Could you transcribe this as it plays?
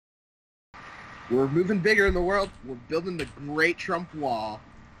We're moving bigger in the world. We're building the Great Trump Wall.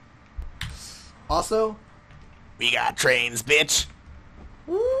 Also, We got trains, bitch.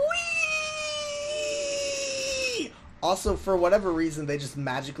 whee! Also, for whatever reason, they just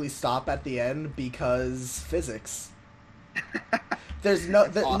magically stop at the end because physics. There's no,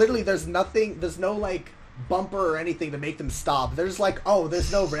 Awesome. literally, there's nothing, there's no like bumper or anything to make them stop. They're just like, oh,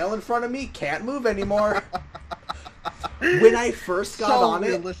 there's no rail in front of me, can't move anymore. When I first got So on it,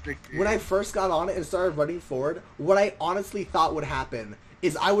 realistic, dude. when I first got on it and started running forward, what I honestly thought would happen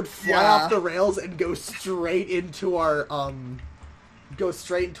is I would fly Yeah. off the rails and go straight into our stone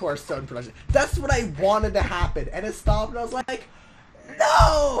production. That's what I wanted to happen, and it stopped, and I was like,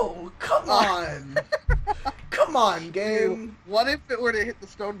 no, come on, come on, game. Dude, what if it were to hit the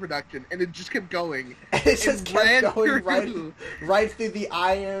stone production and it just kept going? And it just ran kept going through. right through the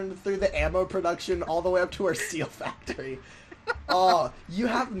iron, through the ammo production, all the way up to our steel factory. Oh, you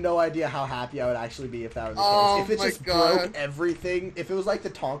have no idea how happy I would actually be if that were the case. Oh If it my just God. broke everything, if it was like the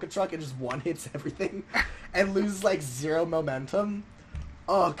Tonka truck and just one hits everything and loses like zero momentum.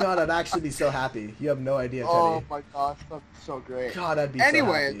 Oh god, I'd actually be so happy. You have no idea, Teddy. Oh my gosh, that's so great. God, I'd be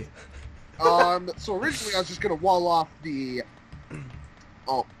Anyways, so happy. So originally I was just gonna wall off the.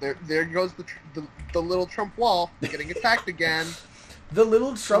 Oh, there goes the little Trump wall getting attacked again. The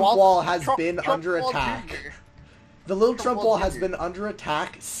little Trump wall has been under Wall attack. Jr. The little Trump Trump wall wall has Jr. been under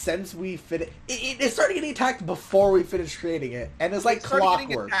attack since we finished. It started getting attacked before we finished creating it, and it's like It started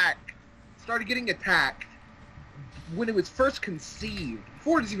getting clockwork. started getting attacked when it was first conceived.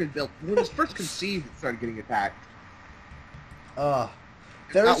 Before it was even built, when it was first conceived, it started getting attacked.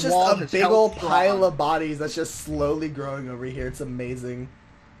 There's That just wall a has big held old strong. pile of bodies that's just slowly growing over here. It's amazing.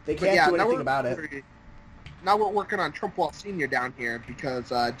 They But can't yeah, do now anything we're- about it. Now we're working on Trump Wall Senior down here because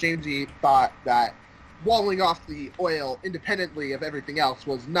Jamesy thought that walling off the oil independently of everything else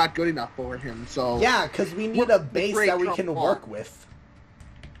was not good enough for him. So Yeah, because we need We're a the base great that we Trump can wall. work with.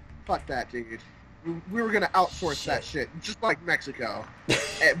 fuck that, dude. We were gonna outsource that shit, just like Mexico.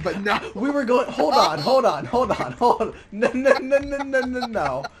 But no, We were going. Hold on.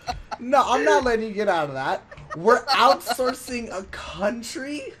 No. No, I'm not letting you get out of that. We're outsourcing a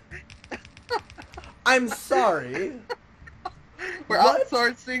country? I'm sorry. we're What?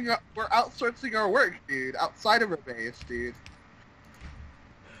 outsourcing our work, dude, outside of our base, dude.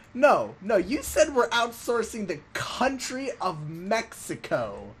 No, you said we're outsourcing the country of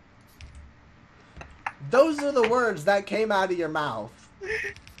Mexico. Those are the words that came out of your mouth.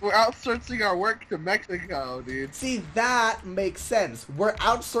 We're outsourcing our work to Mexico, dude. See, that makes sense. We're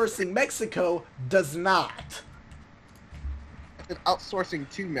outsourcing Mexico does not. I said outsourcing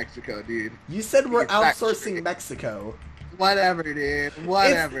to Mexico, dude. You said we're Get back outsourcing straight. Mexico. Whatever, dude.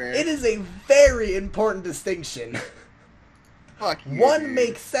 Whatever. It is a very important distinction. Fuck you, One dude.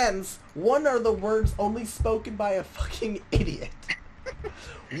 makes sense. One are the words only spoken by a fucking idiot.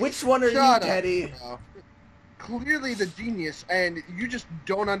 Which one are Shut you, up, Teddy? bro. Clearly the genius, and you just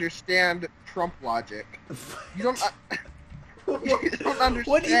don't understand Trump logic. You don't. You don't understand.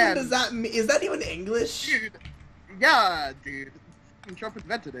 What even does that mean? Is that even English? Dude. Yeah, dude. Trump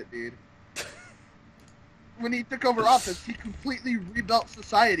invented it, dude. When he took over office, he completely rebuilt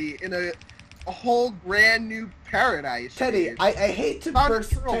society in a whole brand new paradise. Teddy, dude. I hate to Found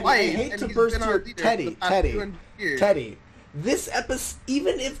burst. eternal Teddy, I life, hate and to he's burst been our your leader for Teddy. the past Teddy. 200 years. Teddy. This episode,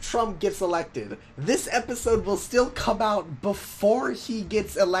 even if Trump gets elected, this episode will still come out before he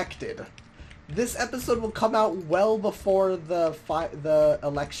gets elected. This episode will come out well before the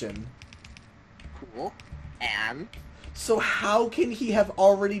election. Cool. And So how can he have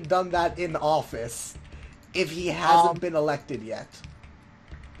already done that in office if he hasn't been elected yet?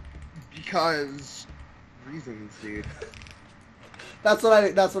 because reasons, dude. That's what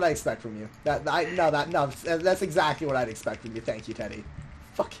I expect from you. That's exactly what I'd expect from you. Thank you, Teddy.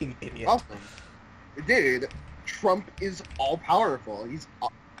 Fucking idiot. Awesome. Dude, Trump is all powerful. He's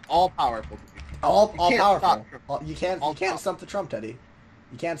all powerful. Dude. All You can't powerful. stop Trump. You can't All powerful. stump the Trump, Teddy.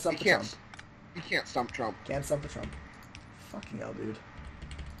 You can't stump the You can't. Trump. You can't stump Trump. Can't stump the Trump. Fucking hell, dude.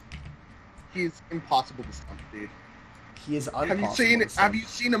 He's impossible to stump, dude. He is Have impossible. you to seen? stump. Have you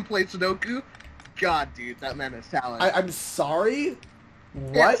seen him play Sudoku? God, dude, that man has talent. I'm sorry.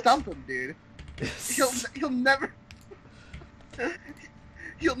 Can't What? stump him, dude. He'll never.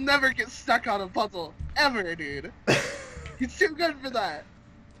 He'll never get stuck on a puzzle ever, dude. He's too good for that.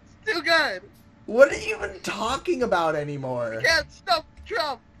 He's too good. What are you even talking about anymore? Can't stump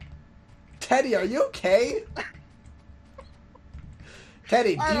Trump. Teddy, are you okay?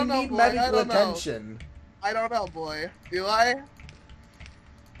 Teddy, do I you don't know, need boy, I medical don't know. attention? I don't know, boy. Do I?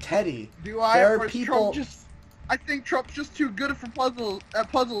 Teddy, Do I? There are Or is people- Trump just I think Trump's just too good for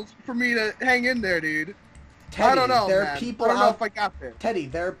puzzles for me to hang in there, dude. Teddy, I don't know, there man. are people I don't know out... if I got this. Teddy,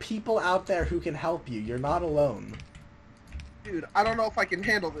 there are people out there who can help you. You're not alone. Dude, I don't know if I can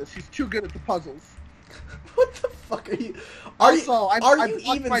handle this. He's too good at the puzzles. What the fuck are you... I you blocked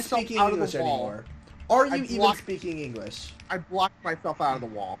even myself speaking out of the English wall. anymore? Are you I even blocked- speaking English? I blocked myself out of the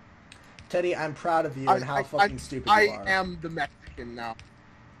wall. Teddy, I'm proud of you and how fucking stupid you are. I am the Mexican now.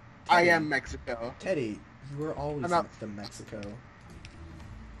 I am Mexico. Teddy, you were always I'm out. the Mexico.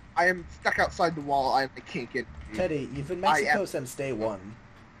 I am stuck outside the wall. I can't get. Teddy, you've been Mexico since day one.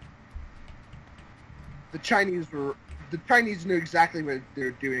 The Chinese knew exactly what they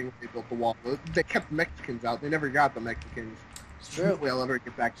were doing when they built the wall. They kept the Mexicans out. They never got the Mexicans. It's true. We'll ever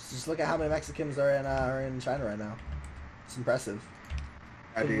get back. Just look at how many Mexicans are in China right now. It's impressive.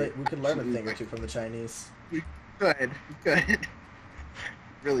 We could learn a thing or two from the Chinese. We could.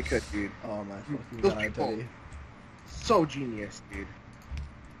 Really could, dude. Oh my fucking Those god, people, Teddy. so genius, dude.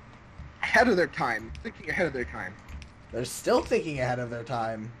 Ahead of their time. Thinking ahead of their time. They're still thinking ahead of their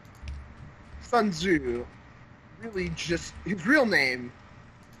time. Sun Tzu, really just, his real name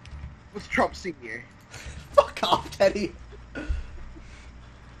was Trump Sr. Fuck off, Teddy.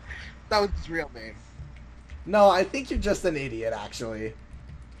 That was his real name. No, I think you're just an idiot, actually.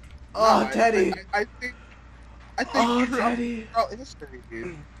 Oh, No, Teddy. I think Oh, Trump Teddy. wrote history,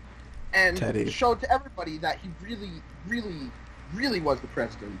 dude. And Teddy. showed to everybody that he really was the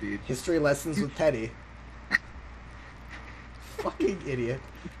president, dude. History lessons with Teddy. Fucking idiot.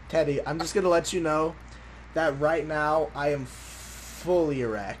 Teddy, I'm just gonna let you know that right now I am fully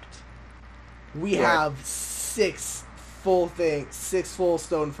erect. We What? have six full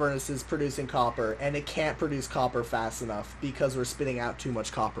stone furnaces producing copper, and it can't produce copper fast enough because we're spitting out too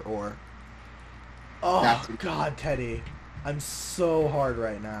much copper ore. Oh, That's- God, Teddy. I'm so hard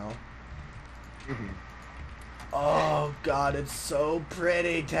right now. Mhm. Oh, God, it's so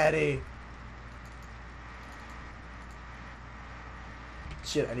pretty, Teddy.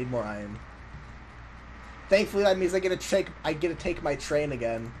 Shit, I need more iron. Thankfully, that means I get to take my train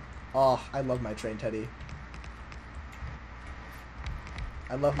again. Oh, I love my train, Teddy.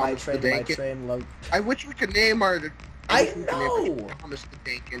 I love my Thomas the train. My Dank- train love. I wish we could name our. I wish we could name know! our Thomas the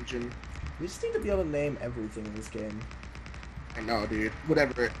Tank Engine. We just need to be able to name everything in this game. I know, dude.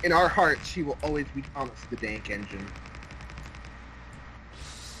 Whatever. In our hearts, he will always be Thomas the Dank Engine.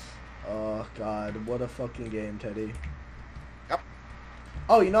 Oh, God, what a fucking game, Teddy. Yep.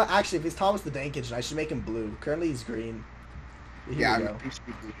 Oh, you know what? Actually, if he's Thomas the Dank Engine, I should make him blue. Currently, he's green. Here Yeah, we go. he should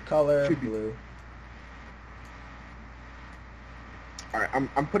be blue. Color Should be- blue. Alright,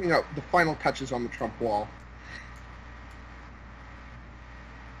 I'm putting out the final touches on the Trump wall.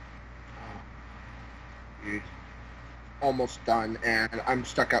 Dude. Almost done, and I'm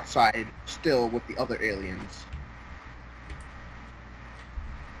stuck outside still with the other aliens.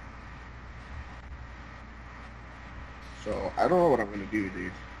 So, I don't know what I'm gonna do,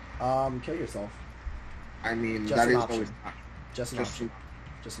 dude. Kill yourself. I mean, Just that an is option. always an option. Just an Just option.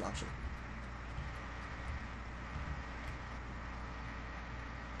 Just an option.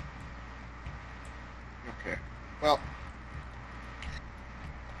 Okay. Well.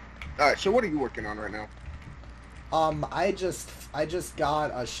 Alright, so what are you working on right now? I just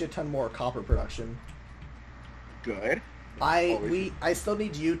got a shit ton more copper production. Good. I still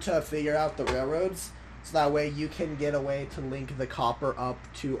need you to figure out the railroads, so that way you can get a way to link the copper up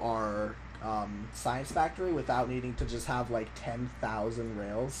to our science factory without needing to just have like 10,000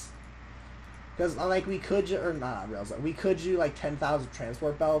 rails. Because like we could not rails, we could do like 10,000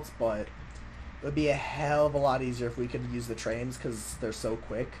 transport belts, but it would be a hell of a lot easier if we could use the trains because they're so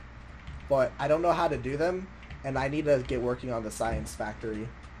quick. But I don't know how to do them, and I need to get working on the science factory.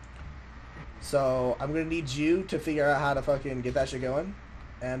 So I'm gonna need you to figure out how to fucking get that shit going,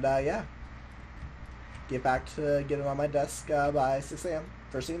 and yeah, get back to getting on my desk by 6 a.m.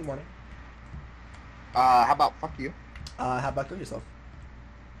 first thing in the morning. How about fuck you? How about kill yourself?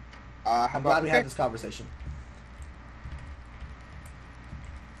 How I'm about glad we okay. had this conversation.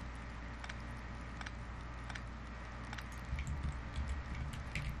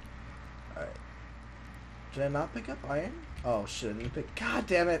 Alright. Did I not pick up iron? Oh shit, I didn't pick. God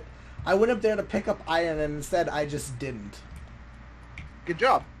damn it! I went up there to pick up iron and instead I just didn't. Good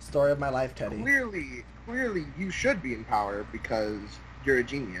job. Story of my life, Teddy. Clearly, you should be in power because you're a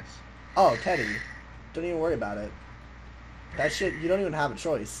genius. Oh, Teddy. Don't even worry about it. That shit, you don't even have a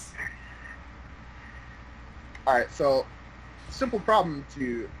choice. Alright, so, simple problem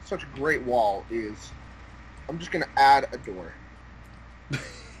to such a great wall is, I'm just gonna add a door.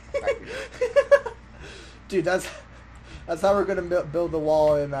 Dude, that's how we're gonna build the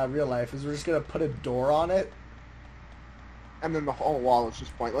wall in real life. Is we're just gonna put a door on it, and then the whole wall is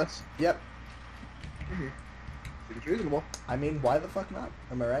just pointless. Yep. Mm-hmm. Seems reasonable. I mean, why the fuck not?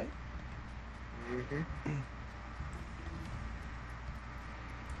 Am I right? Mm-hmm.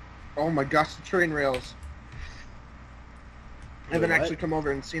 Oh my gosh, the train rails. I haven't actually come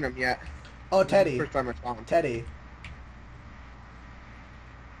over and seen them yet. Oh, Teddy. First time I saw them. Teddy.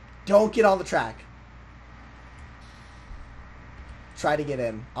 Don't get on the track. Try to get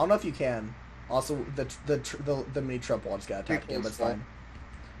in. I don't know if you can. Also, the mini Trump wall just got attacked again, but it's fine.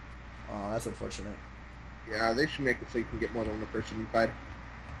 Oh, that's unfortunate. Yeah, they should make it so you can get more than one person inside.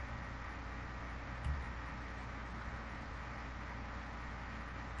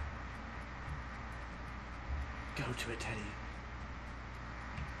 Go to it, Teddy.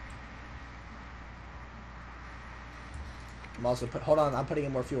 I'm also hold on, I'm putting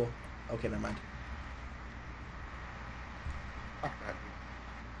in more fuel. Okay, never mind. Fuck that.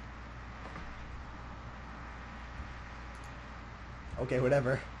 Okay,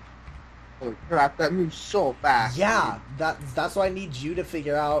 whatever. Holy crap, that moves so fast. Yeah, that's why I need you to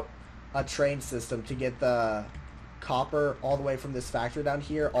figure out a train system to get the copper all the way from this factory down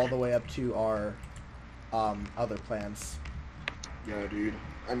here all the way up to our other plants. Yeah, dude.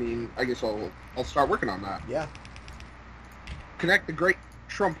 I mean, I guess I'll start working on that. Yeah. Connect the Great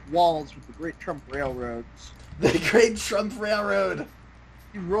Trump walls with the Great Trump railroads. The Great Trump Railroad.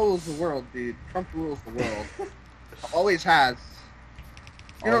 He rules the world, dude. Trump rules the world. Always has.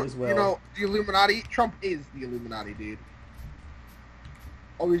 Always will. You know, the Illuminati? Trump is the Illuminati, dude.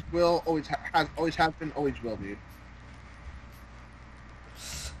 Always will, always has been, always will, dude.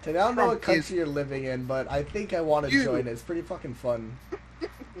 Teddy, I don't know what Trump country you're living in, but I think I want to You. join it. It's pretty fucking fun. I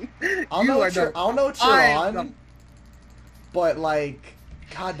I don't know what you're on, but like,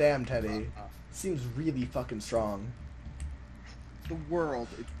 goddamn, Teddy, seems really fucking strong. The world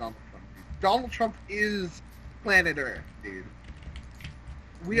is Donald Trump, dude. Donald Trump is planet Earth, dude.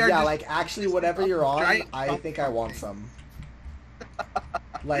 We are just, like actually, whatever you're on, giant I Trump think I want thing. some.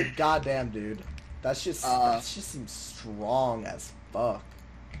 Like, goddamn, dude, that just seems strong as fuck.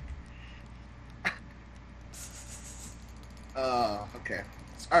 Okay.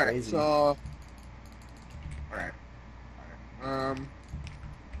 It's Alright, crazy. so... Alright. I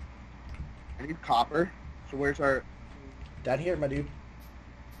need copper. So where's our... Down here, my dude.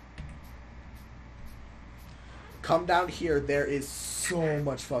 Come down here. There is so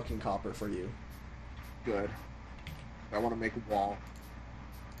much fucking copper for you. Good. I want to make a wall.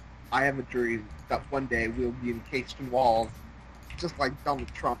 I have a dream that one day we'll be encased in walls, just like Donald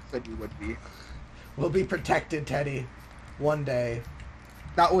Trump said we would be. We'll be protected, Teddy. One day.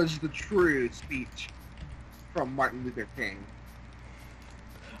 That was the true speech from Martin Luther King.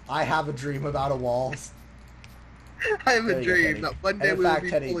 I have a dream about a walls. I have There a you go, dream Teddy. that one And day in we will fact, be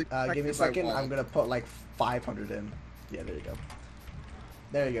Teddy, fully give me a protected by second. walls. I'm gonna put like 500 in. Yeah, there you go.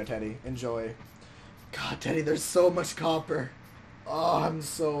 There you go, Teddy. Enjoy. God, Teddy, there's so much copper. Oh, I'm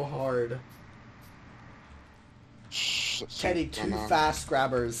so hard. Teddy, two fast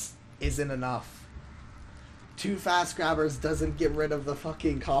grabbers isn't enough. 2 fast grabbers doesn't get rid of the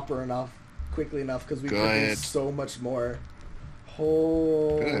fucking copper quickly enough because we produce so much more.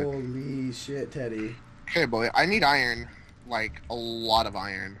 Holy shit, Teddy. Okay, boy, I need iron. Like, a lot of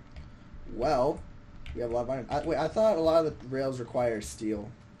iron. Well, we have a lot of iron. Wait, I thought a lot of the rails require steel.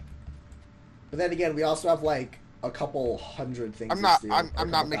 But then again, we also have like a couple hundred things. I'm not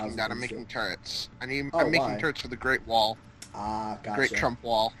of making that. I'm steel. making turrets. I'm Oh, making why? turrets for the Great Wall. Ah, gotcha. Great Trump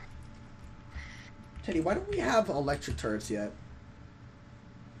Wall. Teddy, why don't we have electric turrets yet?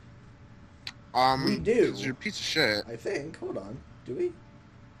 We do. 'Cause you're a piece of shit. I think. Hold on. Do we?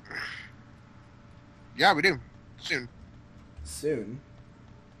 Yeah, we do. Soon. Soon.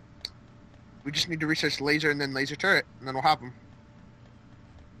 We just need to research laser and then laser turret, and then we'll have them.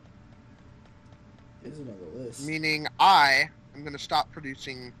 Is it on the list? Meaning I am going to stop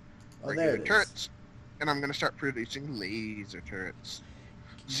producing Oh, there regular it is. turrets, and I'm going to start producing laser turrets.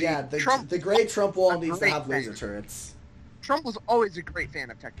 See, Yeah, the Great Trump Wall needs to have laser turrets. Trump was always a great fan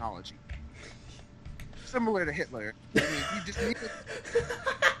of technology. Similar to Hitler. I mean,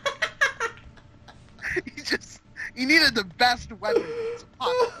 he needed the best weapons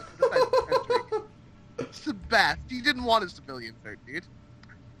possible to defend the country. It's the best. He didn't want a civilian hurt, dude.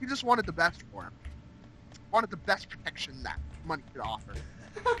 He just wanted the best for him. Wanted the best protection that money could offer.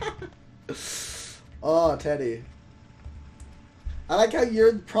 Oh, Teddy. I like how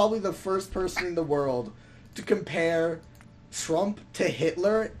you're probably the first person in the world to compare Trump to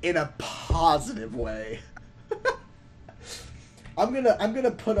Hitler in a positive way. I'm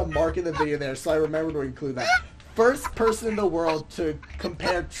gonna put a mark in the video there so I remember to include that. First person in the world to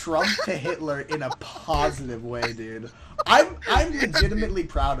compare Trump to Hitler in a positive way, dude. I'm legitimately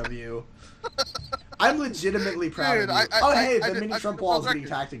proud of you. I'm legitimately proud Dude, of you. Hey, the mini Trump did wall is well getting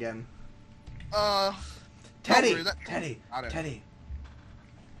record. attacked again. Teddy, Teddy.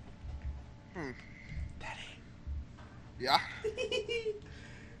 Hmm. Teddy. Yeah.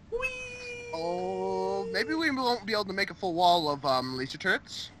 Whee! Oh, maybe we won't be able to make a full wall of laser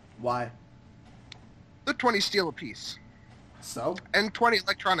turrets. Why? They're 20 steel apiece, So? and 20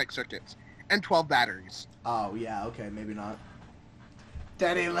 electronic circuits, and 12 batteries. Oh, yeah, okay, maybe not.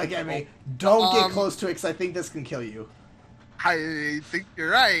 Teddy, look at me. Don't get close to it, because I think this can kill you. I think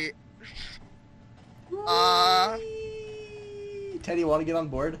you're right. Whee! Teddy, you want to get on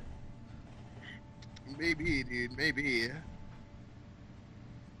board? Maybe, dude, maybe.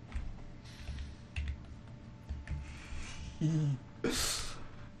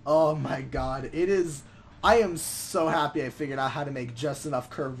 Oh my god, it is... I am so happy I figured out how to make just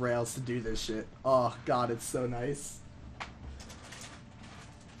enough curved rails to do this shit. Oh god, it's so nice.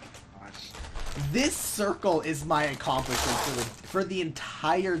 Gosh. This circle is my accomplishment for the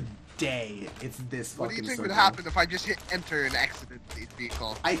entire day. It's this fucking circle. What do you think would happen if I just hit enter and exited the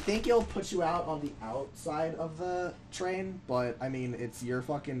vehicle? I think it'll put you out on the outside of the train, but I mean, it's your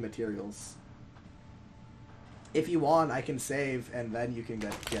fucking materials. If you want, I can save, and then you can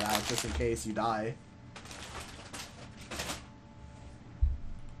get out just in case you die.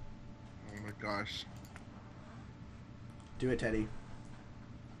 Oh my gosh. Do it, Teddy.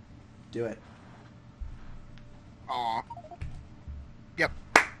 Do it. Aw. Yep.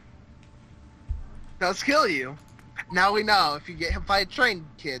 Does kill you. Now we know if you get hit by a train,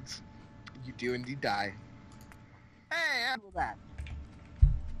 kids, you do indeed die. Hey, handle that.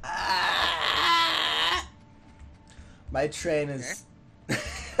 My train is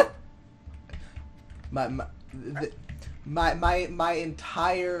my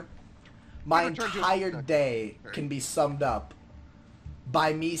entire day can be summed up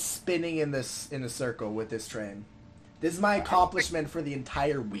by me spinning in a circle with this train. This is my accomplishment for the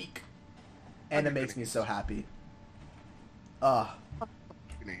entire week, and it makes me so happy.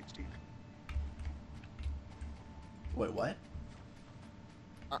 Grenades, dude. Wait, what?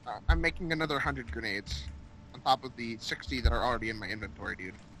 I'm making another 100 grenades on top of the 60 that are already in my inventory,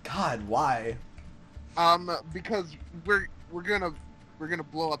 dude. God, why? Because we're gonna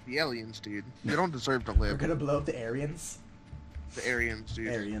blow up the aliens, dude. They don't deserve to live. We're gonna blow up the Aryans? The Aryans, dude.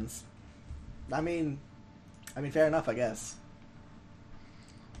 Aryans. I mean, fair enough, I guess.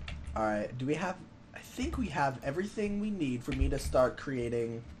 Alright, do we have... I think we have everything we need for me to start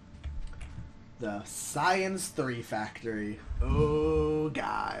creating the Science 3 factory. Oh,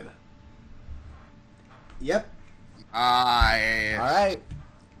 God. Yep. Nice. Alright.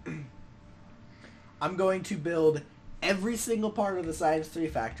 I'm going to build every single part of the Science 3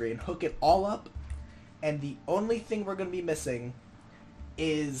 factory and hook it all up, and the only thing we're going to be missing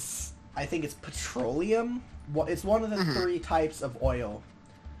is, I think it's petroleum. It's one of the three types of oil.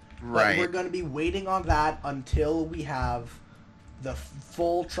 Right. But we're going to be waiting on that until we have the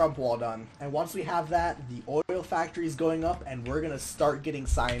full Trump wall done. And once we have that, the oil factory is going up, and we're going to start getting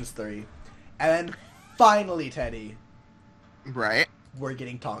Science 3. And then finally, Teddy. Right. We're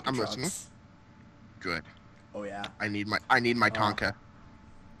getting Tonka I'm trucks. listening. Good. Oh yeah. I need my Tonka.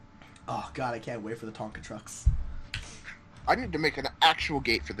 Oh god, I can't wait for the Tonka trucks. I need to make an actual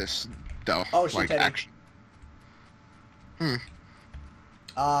gate for this, though. Oh shit, Teddy.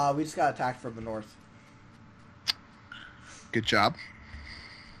 We just got attacked from the north. Good job.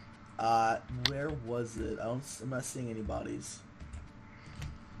 Where was it? I'm not seeing any bodies.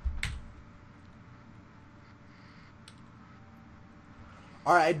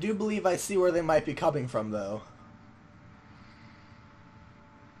 Alright, I do believe I see where they might be coming from, though.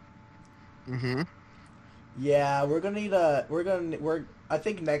 Yeah, we're gonna need I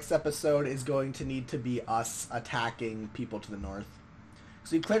think next episode is going to need to be us attacking people to the north.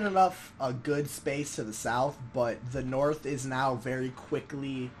 So we've cleared enough a good space to the south, but the north is now very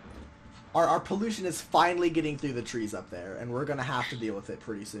quickly... Our pollution is finally getting through the trees up there, and we're gonna have to deal with it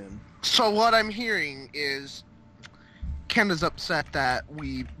pretty soon. So what I'm hearing is Canada's upset that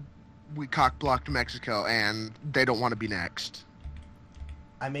we cock-blocked Mexico, and they don't want to be next.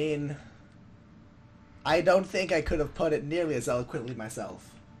 I mean, I don't think I could have put it nearly as eloquently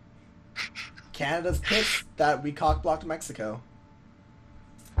myself. Canada's pissed that we cock-blocked Mexico.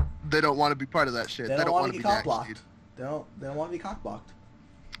 They don't want to be part of that shit. They don't want to be next, cock-blocked. dude. They don't want to be cock-blocked.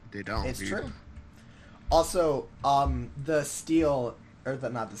 They don't. It's dude. true. Also, the steel, or the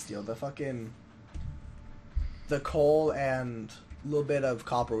coal and a little bit of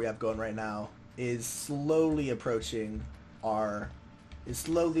copper we have going right now is slowly approaching our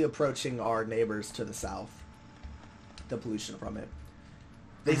neighbors to the south. the pollution from it.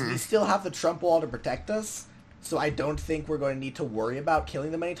 We still have the Trump wall to protect us, so I don't think we're going to need to worry about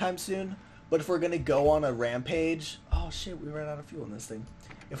killing them anytime soon. But if we're going to go on a rampage... Oh, shit, we ran out of fuel in this thing.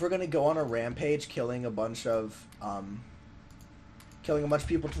 If we're going to go on a rampage killing a bunch of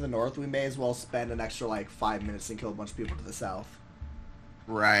people to the north, we may as well spend an extra, like, 5 minutes and kill a bunch of people to the south.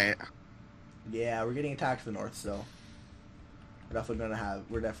 Right. Yeah, we're getting attacked to the north, so... We're definitely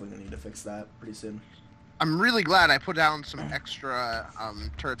going to need to fix that pretty soon. I'm really glad I put down some extra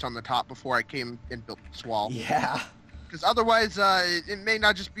turrets on the top before I came and built this wall. Yeah. Because otherwise, it may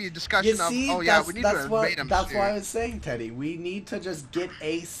not just be a discussion of, oh yeah, we need to invade them. That's why I was saying, Teddy, we need to just get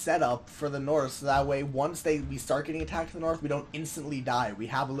a setup for the north, so that way once we start getting attacked to the north, we don't instantly die. We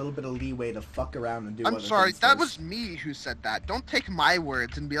have a little bit of leeway to fuck around and do other things. I'm sorry, that was me who said that. Don't take my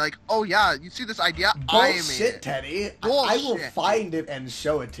words and be like, oh yeah, you see this idea? Bullshit, Teddy. I will find it and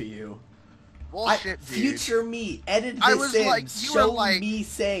show it to you. Bullshit, dude. Future me, edit this in, show me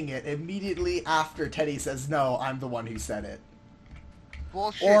saying it immediately after Teddy says, no, I'm the one who said it.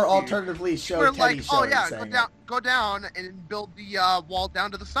 Bullshit, or alternatively, show Teddy showing saying it. Go down and build the wall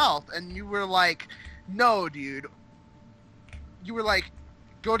down to the south. And you were like, no, dude. You were like,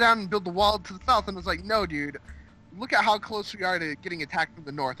 go down and build the wall to the south. And I was like, no, dude. Look at how close we are to getting attacked from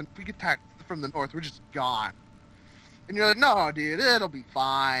the north. And if we get attacked from the north, we're just gone. And you're like, no, dude, it'll be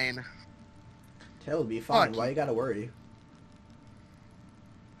fine. It'll be fine. Why you gotta worry?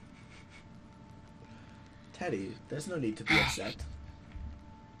 Teddy, there's no need to be upset.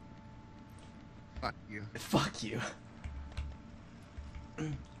 Fuck you. Fuck you.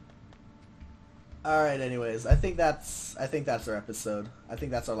 Alright, anyways, I think that's our episode. I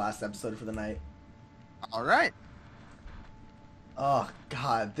think that's our last episode for the night. Alright. Oh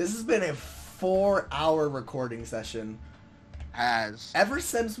god, this has been a 4-hour recording session. Ever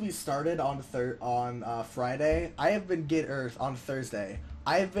since we started on Friday, I have been on Thursday,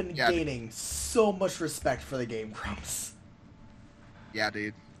 I have been gaining so much respect for the Game Grumps. Yeah,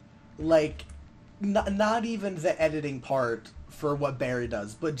 dude. Like, not even the editing part for what Barry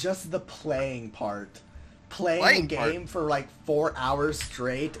does, but just the playing part. Playing a game for like 4 hours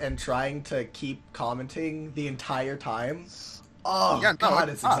straight and trying to keep commenting the entire time. Oh yeah, god,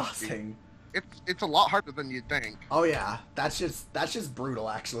 it's exhausting. Dude. It's a lot harder than you'd think. Oh yeah, that's just brutal,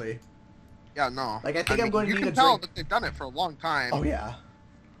 actually. Yeah, no. Like I think I'm going to need a drink. You can tell that they've done it for a long time. Oh yeah.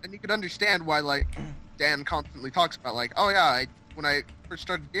 And you can understand why, like, Dan constantly talks about, like, oh yeah, when I first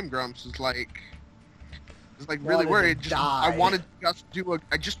started Game Grumps, was like really worried. I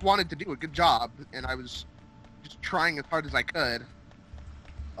just wanted to do a good job, and I was just trying as hard as I could.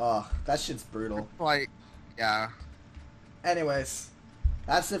 Oh, that shit's brutal. Like, yeah. Anyways.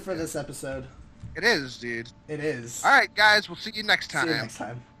 That's it for this episode. It is, dude. It is. Alright, guys. We'll see you next time. See you next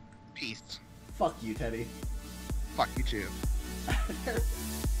time. Peace. Fuck you, Teddy. Fuck you, too.